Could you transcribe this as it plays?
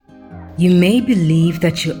You may believe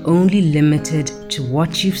that you're only limited to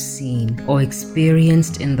what you've seen or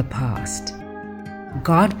experienced in the past.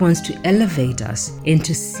 God wants to elevate us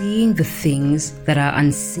into seeing the things that are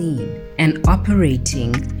unseen and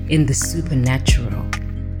operating in the supernatural.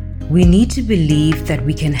 We need to believe that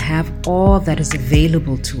we can have all that is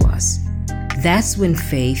available to us. That's when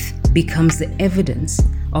faith becomes the evidence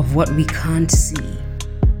of what we can't see.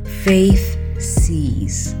 Faith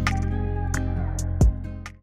sees.